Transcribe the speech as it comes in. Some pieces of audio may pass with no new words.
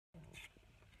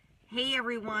Hey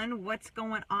everyone, what's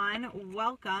going on?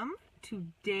 Welcome to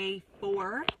day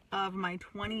 4 of my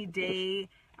 20-day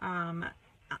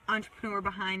entrepreneur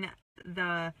behind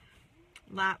the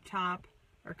laptop,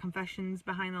 or confessions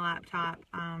behind the laptop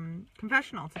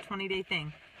confessional. It's a 20-day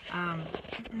thing. I'm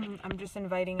just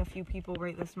inviting a few people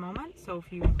right this moment, so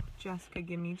if you just could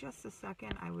give me just a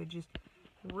second, I would just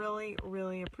really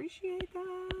appreciate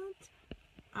that.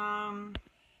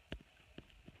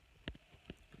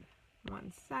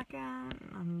 1 second.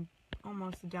 I'm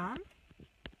almost done.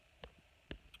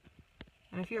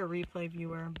 And if you're a replay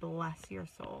viewer, bless your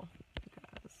soul,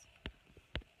 because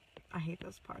I hate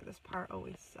this part. This part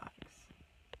always sucks.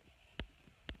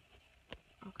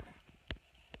 Okay.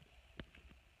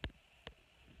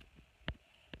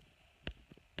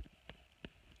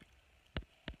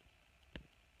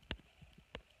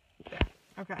 There.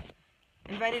 Okay.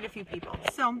 Invited a few people.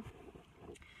 So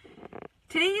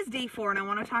today is day 4, and I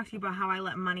want to talk to you about how I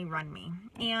let money run me.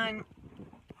 And,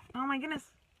 oh my goodness,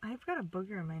 I've got a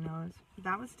booger in my nose.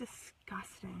 That was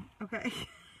disgusting. Okay.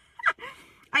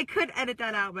 I could edit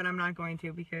that out, but I'm not going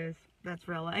to, because that's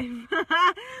real life.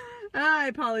 I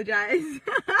apologize.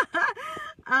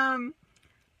 I'm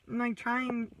like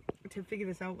trying to figure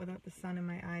this out without the sun in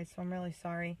my eyes, so I'm really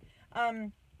sorry.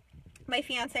 My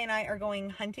fiance and I are going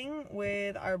hunting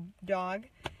with our dog,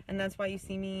 and that's why you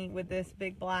see me with this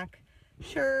big black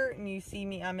shirt, and you see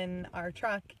me, I'm in our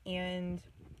truck, and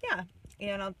yeah,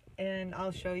 and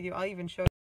I'll show you, I'll even show you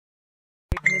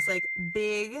in this like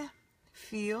big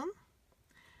field,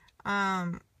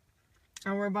 and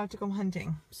we're about to go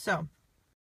hunting. So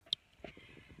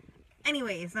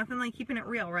anyways, nothing like keeping it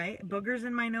real, right? Boogers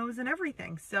in my nose and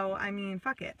everything, so I mean,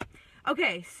 fuck it.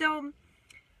 Okay, so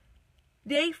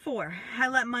day 4, I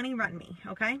let money run me.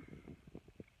 Okay,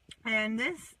 and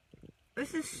this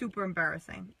is super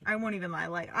embarrassing. I won't even lie.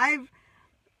 Like,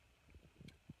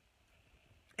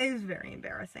 it is very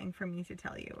embarrassing for me to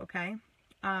tell you, okay?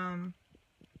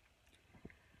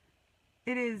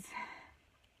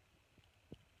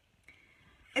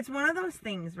 It's one of those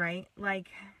things, right? Like,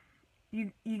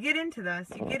 you get into this,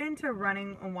 you get into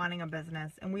running and wanting a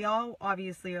business, and we all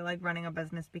obviously are like running a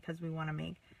business because we want to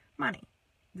make money.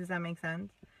 Does that make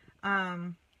sense?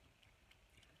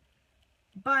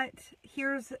 But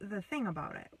here's the thing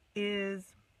about it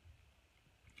is,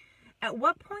 at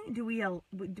what point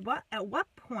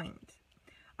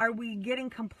are we getting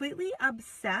completely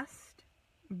obsessed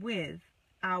with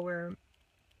our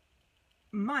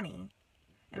money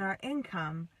and our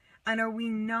income, and are we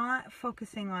not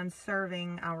focusing on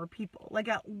serving our people? Like,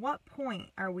 at what point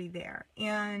are we there?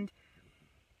 And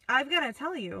I've got to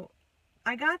tell you,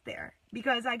 I got there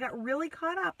because I got really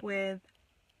caught up with,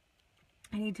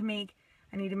 I need to make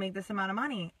this amount of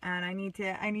money, and I need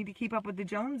to keep up with the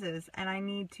Joneses, and I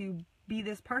need to be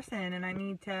this person, and I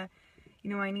need to,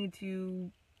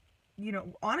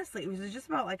 honestly, it was just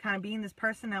about like kind of being this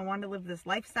person. I wanted to live this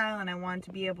lifestyle, and I wanted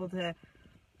to be able to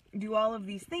do all of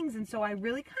these things. And so I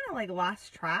really kind of like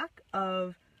lost track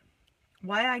of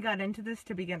why I got into this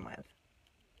to begin with.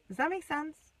 Does that make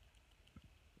sense?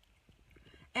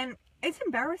 And it's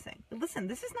embarrassing. Listen,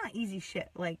 this is not easy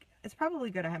shit. Like, it's probably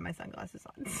good I have my sunglasses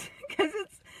on because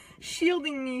it's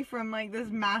shielding me from like this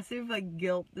massive like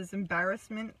guilt, this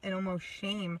embarrassment, and almost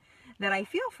shame that I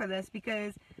feel for this,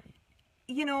 because,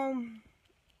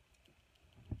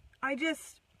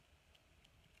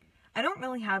 I don't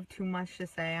really have too much to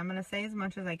say. I'm going to say as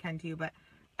much as I can to you, but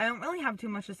I don't really have too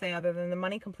much to say other than the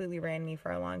money completely ran me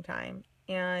for a long time.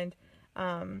 And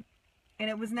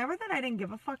it was never that I didn't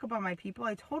give a fuck about my people.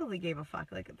 I totally gave a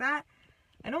fuck. Like that,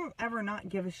 I don't ever not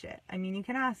give a shit. I mean, you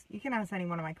can ask any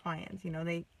one of my clients,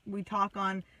 we talk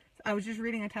on, I was just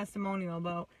reading a testimonial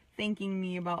about thanking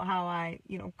me about how I,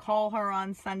 call her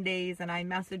on Sundays, and I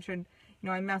message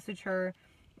her,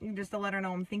 just to let her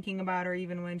know I'm thinking about her,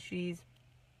 even when she's,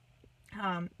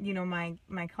 my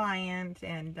client,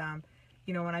 and,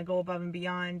 when I go above and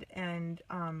beyond. And,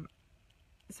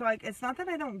 so it's not that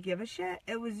I don't give a shit.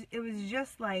 It was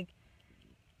just like,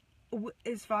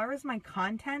 as far as my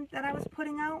content that I was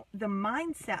putting out, the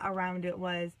mindset around it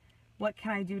was, what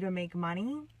can I do to make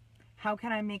money? How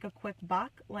can I make a quick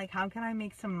buck? Like, how can I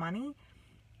make some money?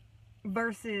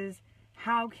 Versus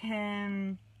how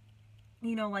can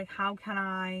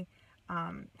I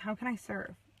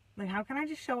serve? Like, how can I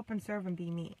just show up and serve and be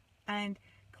me? And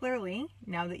clearly,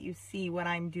 now that you see what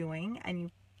I'm doing,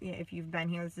 and if you've been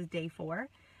here, this is day 4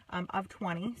 of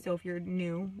 20. So if you're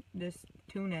new, just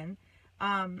tune in.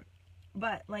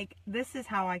 But like, this is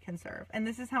how I can serve, and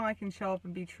this is how I can show up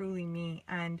and be truly me.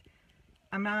 And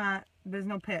I'm not there's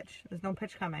no pitch. There's no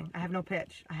pitch coming. I have no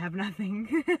pitch. I have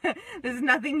nothing. There's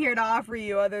nothing here to offer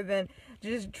you other than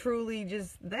just truly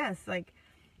just this, like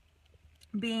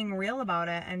being real about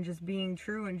it and just being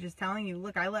true and just telling you,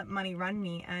 look, I let money run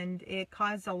me, and it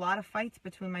caused a lot of fights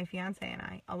between my fiance and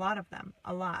I. A lot of them.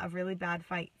 A lot of really bad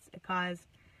fights. It caused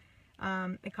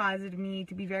me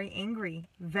to be very angry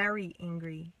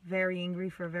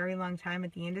for a very long time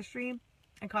at the industry.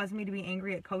 It caused me to be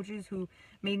angry at coaches who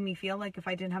made me feel like if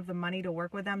I didn't have the money to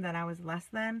work with them, that I was less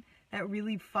than. That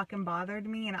really fucking bothered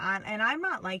me, and I'm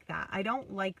not like that. I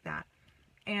don't like that.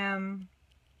 And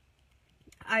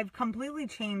I've completely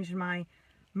changed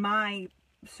my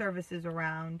services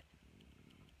around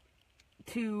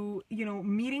to,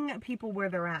 meeting people where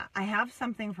they're at. I have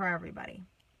something for everybody.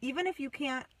 Even if you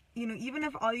can't, even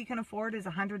if all you can afford is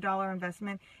 $100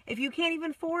 investment, if you can't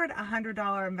even afford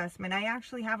 $100 investment, I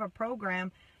actually have a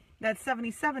program that's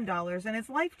 $77 and it's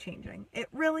life-changing. It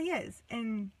really is.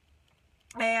 And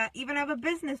I even have a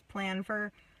business plan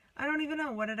for, I don't even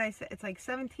know, what did I say? It's like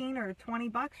 17 or 20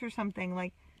 bucks or something.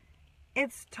 Like,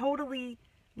 it's totally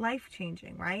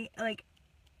life-changing, right? Like,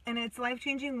 and it's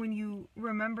life-changing when you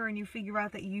remember and you figure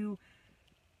out that you're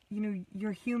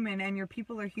human and your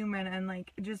people are human, and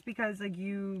like just because they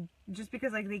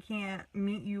can't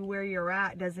meet you where you're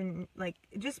at doesn't, like,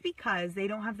 just because they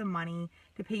don't have the money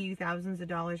to pay you thousands of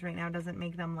dollars right now doesn't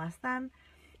make them less than.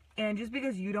 And just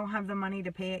because you don't have the money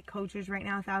to pay coaches right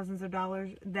now thousands of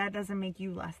dollars, that doesn't make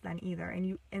you less than either.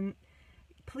 And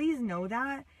please know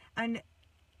that, and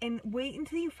wait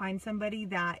until you find somebody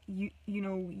that you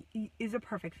is a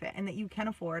perfect fit and that you can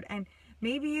afford. And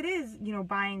maybe it is,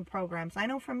 buying programs. I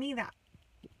know for me that,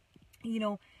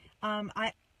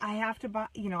 I have to buy,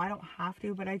 I don't have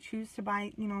to, but I choose to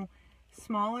buy,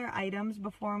 smaller items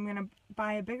before I'm going to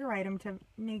buy a bigger item to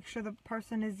make sure the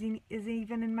person is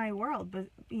even in my world, but,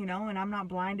 and I'm not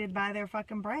blinded by their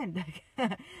fucking brand.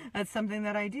 That's something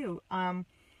that I do.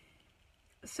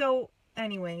 So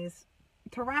anyways,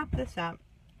 to wrap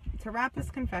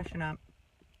this confession up,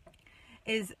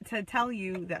 is to tell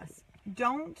you this.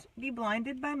 Don't be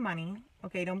blinded by money,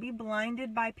 okay? Don't be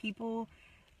blinded by people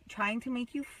trying to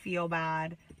make you feel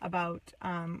bad about,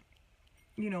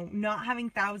 not having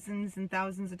thousands and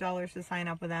thousands of dollars to sign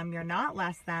up with them. You're not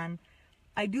less than.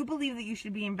 I do believe that you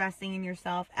should be investing in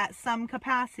yourself at some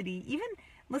capacity. Even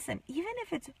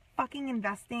if it's fucking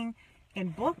investing in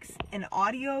books and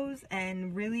audios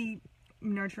and really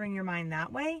nurturing your mind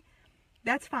that way,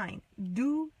 that's fine.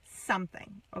 Do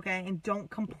something, okay? And don't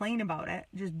complain about it.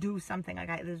 Just do something.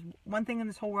 Like, there's one thing in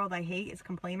this whole world I hate is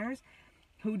complainers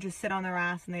who just sit on their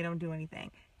ass and they don't do anything.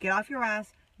 Get off your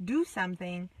ass, do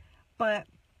something, but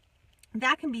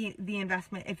that can be the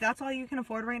investment. If that's all you can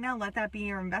afford right now, let that be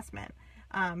your investment.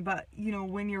 But,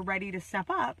 when you're ready to step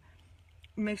up,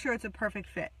 make sure it's a perfect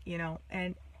fit,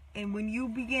 and when you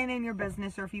begin in your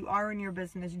business, or if you are in your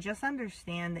business, just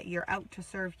understand that you're out to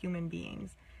serve human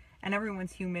beings. And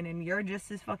everyone's human, and you're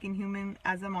just as fucking human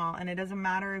as them all. And it doesn't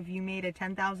matter if you made a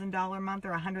 $10,000 month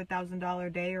or a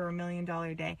 $100,000 day or $1 million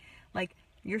day. Like,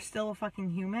 you're still a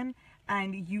fucking human,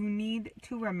 and you need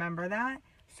to remember that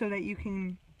so that you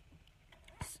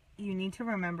need to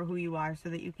remember who you are so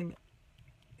that you can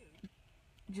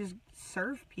just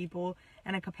serve people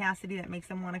in a capacity that makes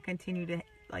them want to continue to,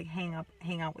 like, hang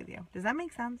out with you. Does that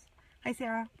make sense? Hi,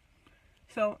 Sarah.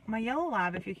 So, my yellow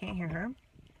lab, if you can't hear her,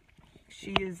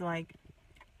 she is like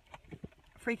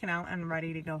freaking out and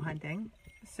ready to go hunting.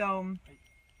 So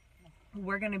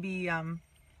we're going to be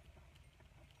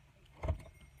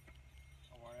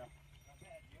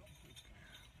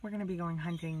going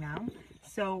hunting now.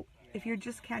 So if you're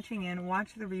just catching in,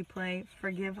 watch the replay.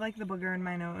 Forgive like the booger in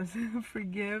my nose.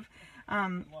 Forgive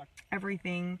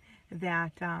everything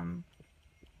that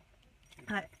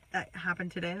that happened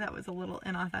today that was a little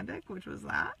inauthentic, which was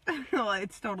that. Well,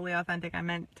 it's totally authentic. I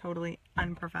meant totally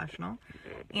unprofessional.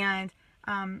 And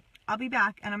I'll be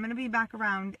back, and I'm going to be back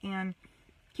around, and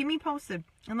keep me posted.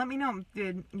 And let me know,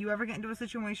 did you ever get into a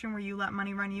situation where you let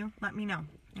money run you? Let me know,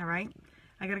 all right?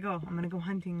 I got to go. I'm going to go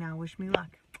hunting now. Wish me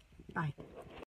luck. Bye.